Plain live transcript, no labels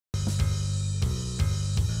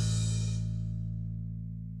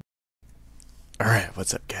Alright,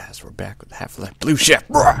 what's up, guys? We're back with Half-Life blueshift.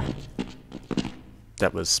 Bruh!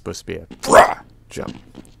 That was supposed to be a bruh jump.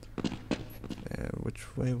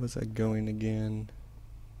 Which way was I going again?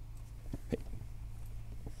 Hey.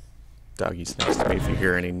 Doggy's next to me if you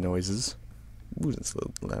hear any noises. Ooh, it's a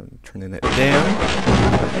little loud. I'm turning it down.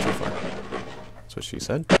 Too far. That's what she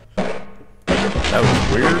said. That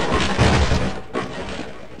was weird.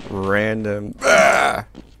 Random. Ah!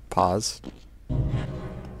 Pause.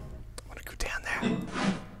 Down there.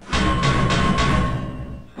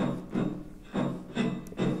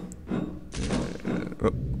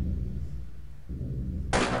 Oh.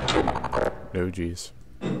 No, jeez.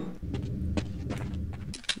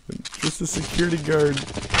 Just a security guard.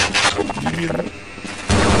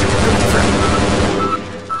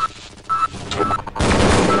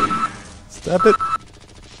 Stop it.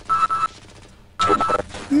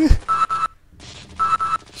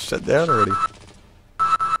 Shut down already.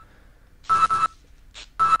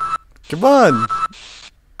 Come on!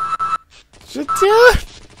 Shut down!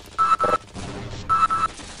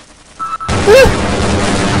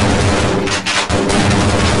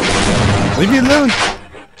 Leave me alone!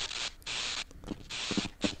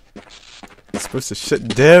 I'm supposed to shut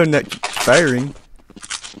down, not keep firing.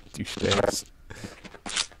 Douchebags.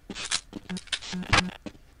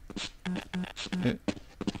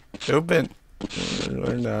 Open!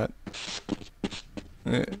 Or not.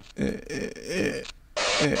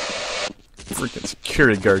 Freaking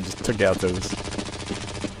security guard just took out those.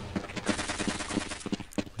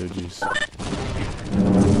 Oh jeez.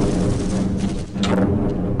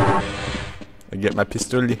 I get my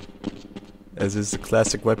pistol, as is the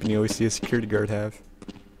classic weapon you always see a security guard have.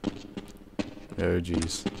 Oh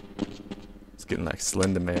jeez. It's getting like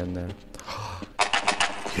Slender Man now.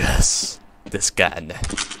 Yes! This gun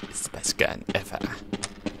is the best gun ever.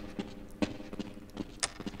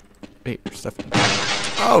 Wait, there's stuff in there.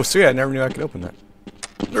 Oh, so yeah, I never knew I could open that.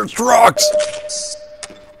 There's rocks!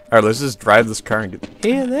 Alright, let's just drive this car and get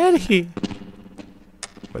the hell out of here.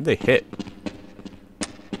 What'd they hit?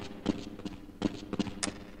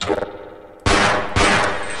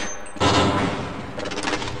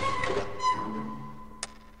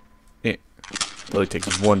 Yeah. It only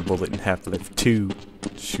takes one bullet in Half-Life 2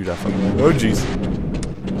 to shoot off on them. Oh, jeez.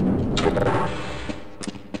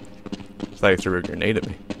 It's like I threw a grenade at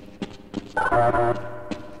me.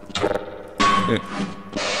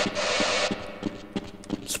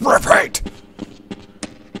 Spray paint!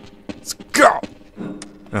 Let's go!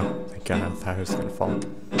 Oh, thank God, I thought I was gonna fall.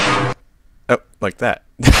 Oh, like that.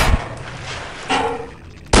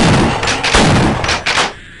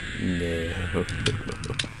 No.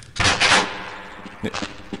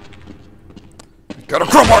 Got a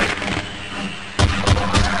crowbar!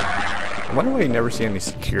 I wonder why you never see any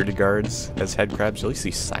security guards as head crabs. You only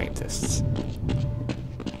see scientists.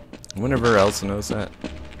 Whenever else knows that.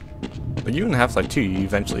 But even in Half-Life 2, you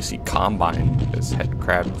eventually see Combine as head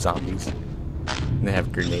crab zombies. And they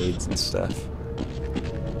have grenades and stuff.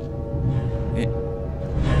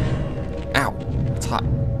 Ow! It's hot.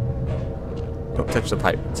 Don't touch the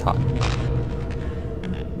pipe, it's hot. I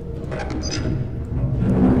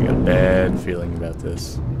got a bad feeling about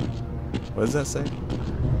this. What does that say?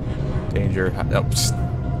 Danger. Oh, psst.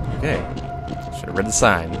 Okay. Should have read the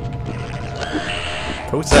sign.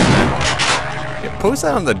 Post that. Yeah, post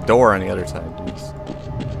that on the door on the other side, please.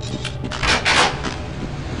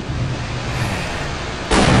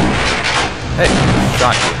 Hey,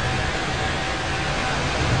 shot you.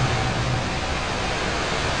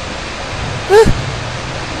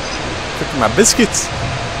 Took my biscuits.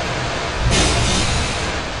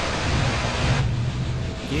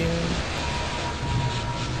 Yeah.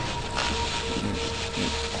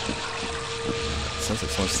 Sounds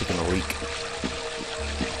like someone's sticking a leak.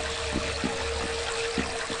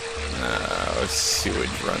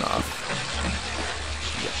 Sewage runoff.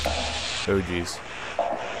 Yep. Oh jeez.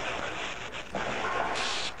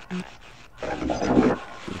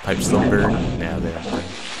 The pipe still burn? Now they're fine.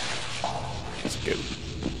 Let's go.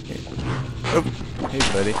 Okay. Oh, hey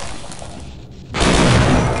buddy.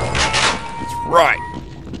 That's right.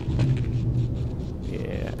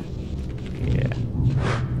 Yeah. Yeah.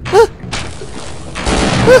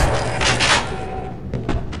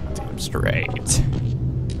 Damn straight.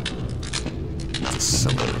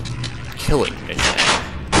 Summer killing mission.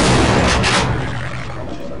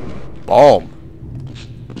 Bomb.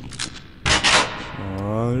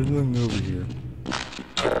 Oh, there's nothing over here.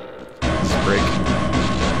 Let's break.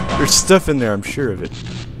 There's stuff in there, I'm sure of it.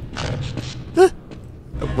 Oh,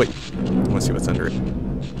 wait. I want to see what's under it.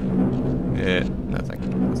 Yeah, nothing.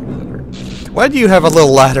 Nothing's under it. Why do you have a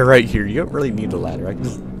little ladder right here? You don't really need a ladder. I can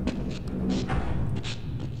just...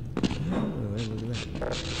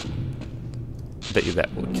 bet you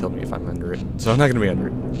that will kill me if I'm under it. So I'm not gonna be under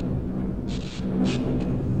it.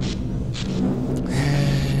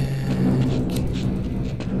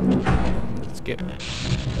 Let's get.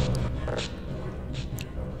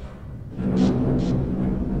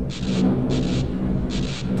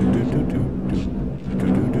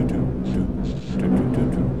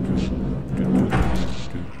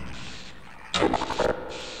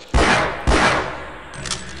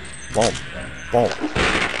 Boom. Boom.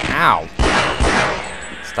 Ow.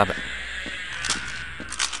 Stop it.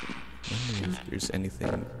 I wonder if there's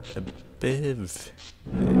anything above.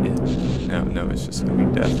 No, no, it's just gonna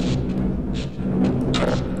be death.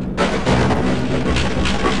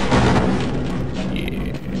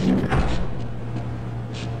 Yeah.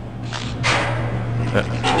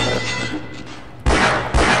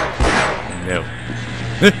 No.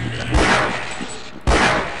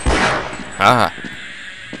 Ah.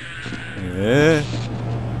 Hey.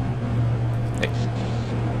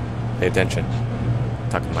 Pay attention. I'm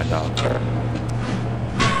talking to my dog.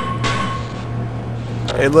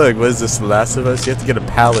 Hey look, what is this, The Last of Us? You have to get a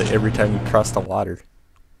pallet every time you cross the water.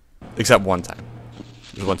 Except one time.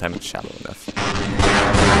 There's one time it's shallow enough.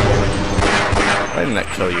 Why didn't that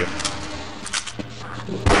kill you?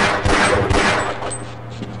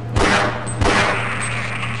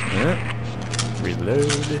 Yeah.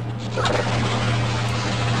 Reload.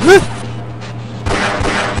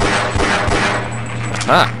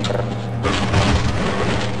 Ah.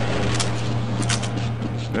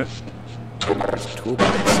 There's a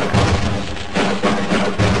toolbox.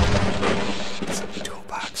 It's a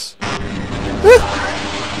toolbox.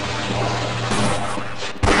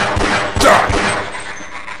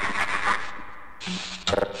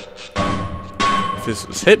 If this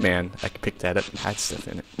was Hitman, I could pick that up and hide stuff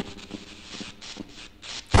in it.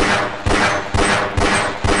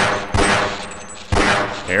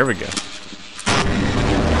 There we go.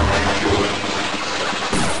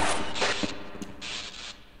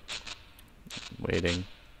 Waiting.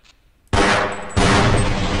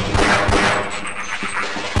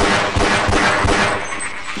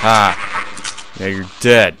 Ah! Now you're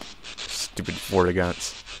dead. Stupid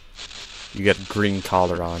Vortigunts. You got a green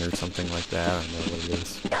collar on or something like that. I don't know what it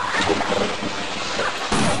is.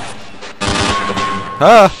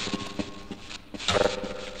 Ah!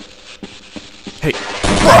 Hey!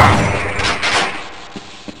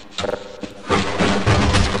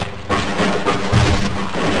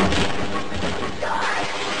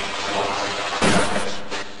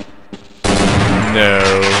 No.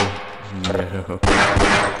 No. No,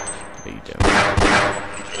 you don't.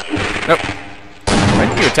 Nope. Why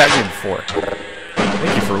didn't you attack me before?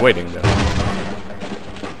 Thank you for waiting, though.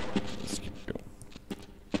 Let's keep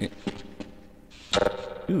going.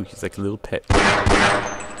 Ooh, he's like a little pet. A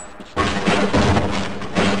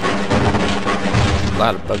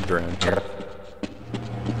lot of bugs around here.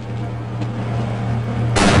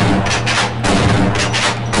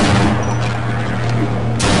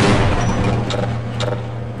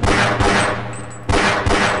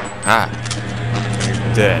 Ah,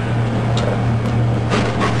 you're dead.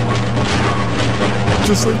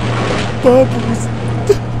 Just like Bubbles.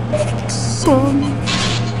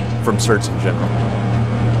 From Search in general.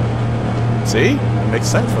 See? It makes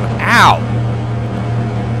sense for me. Ow!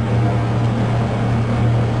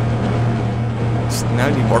 Now I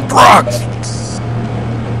need more drugs!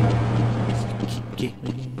 Keep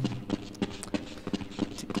getting.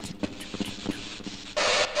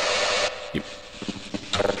 Yep.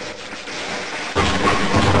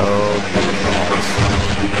 Oh,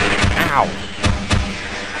 ow!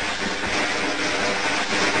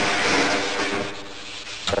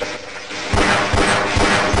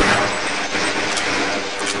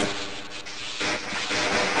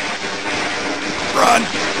 Run!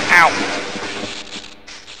 Ow!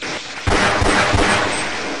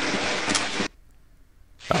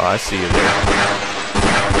 Oh, I see you there.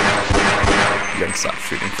 You gotta stop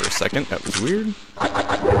shooting for a second. That was weird.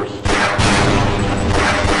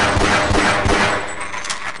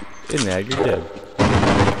 And now you're dead.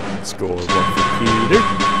 Score one for Peter.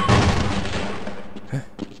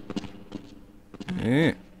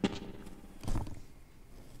 Yeah.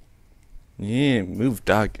 Yeah, move,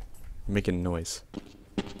 dog. You're making noise.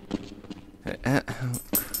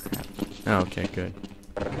 Oh, okay, good.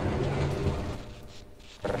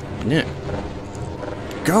 Yeah.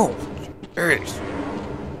 Go! There it is.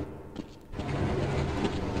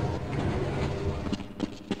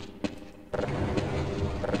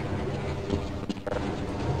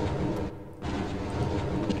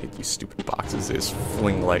 I hate these stupid boxes. They just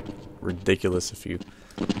fling like ridiculous if you...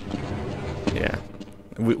 Yeah.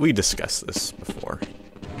 We discussed this before.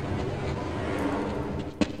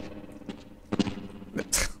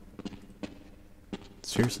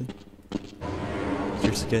 Seriously?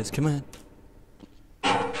 Seriously, guys, come on.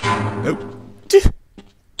 Nope.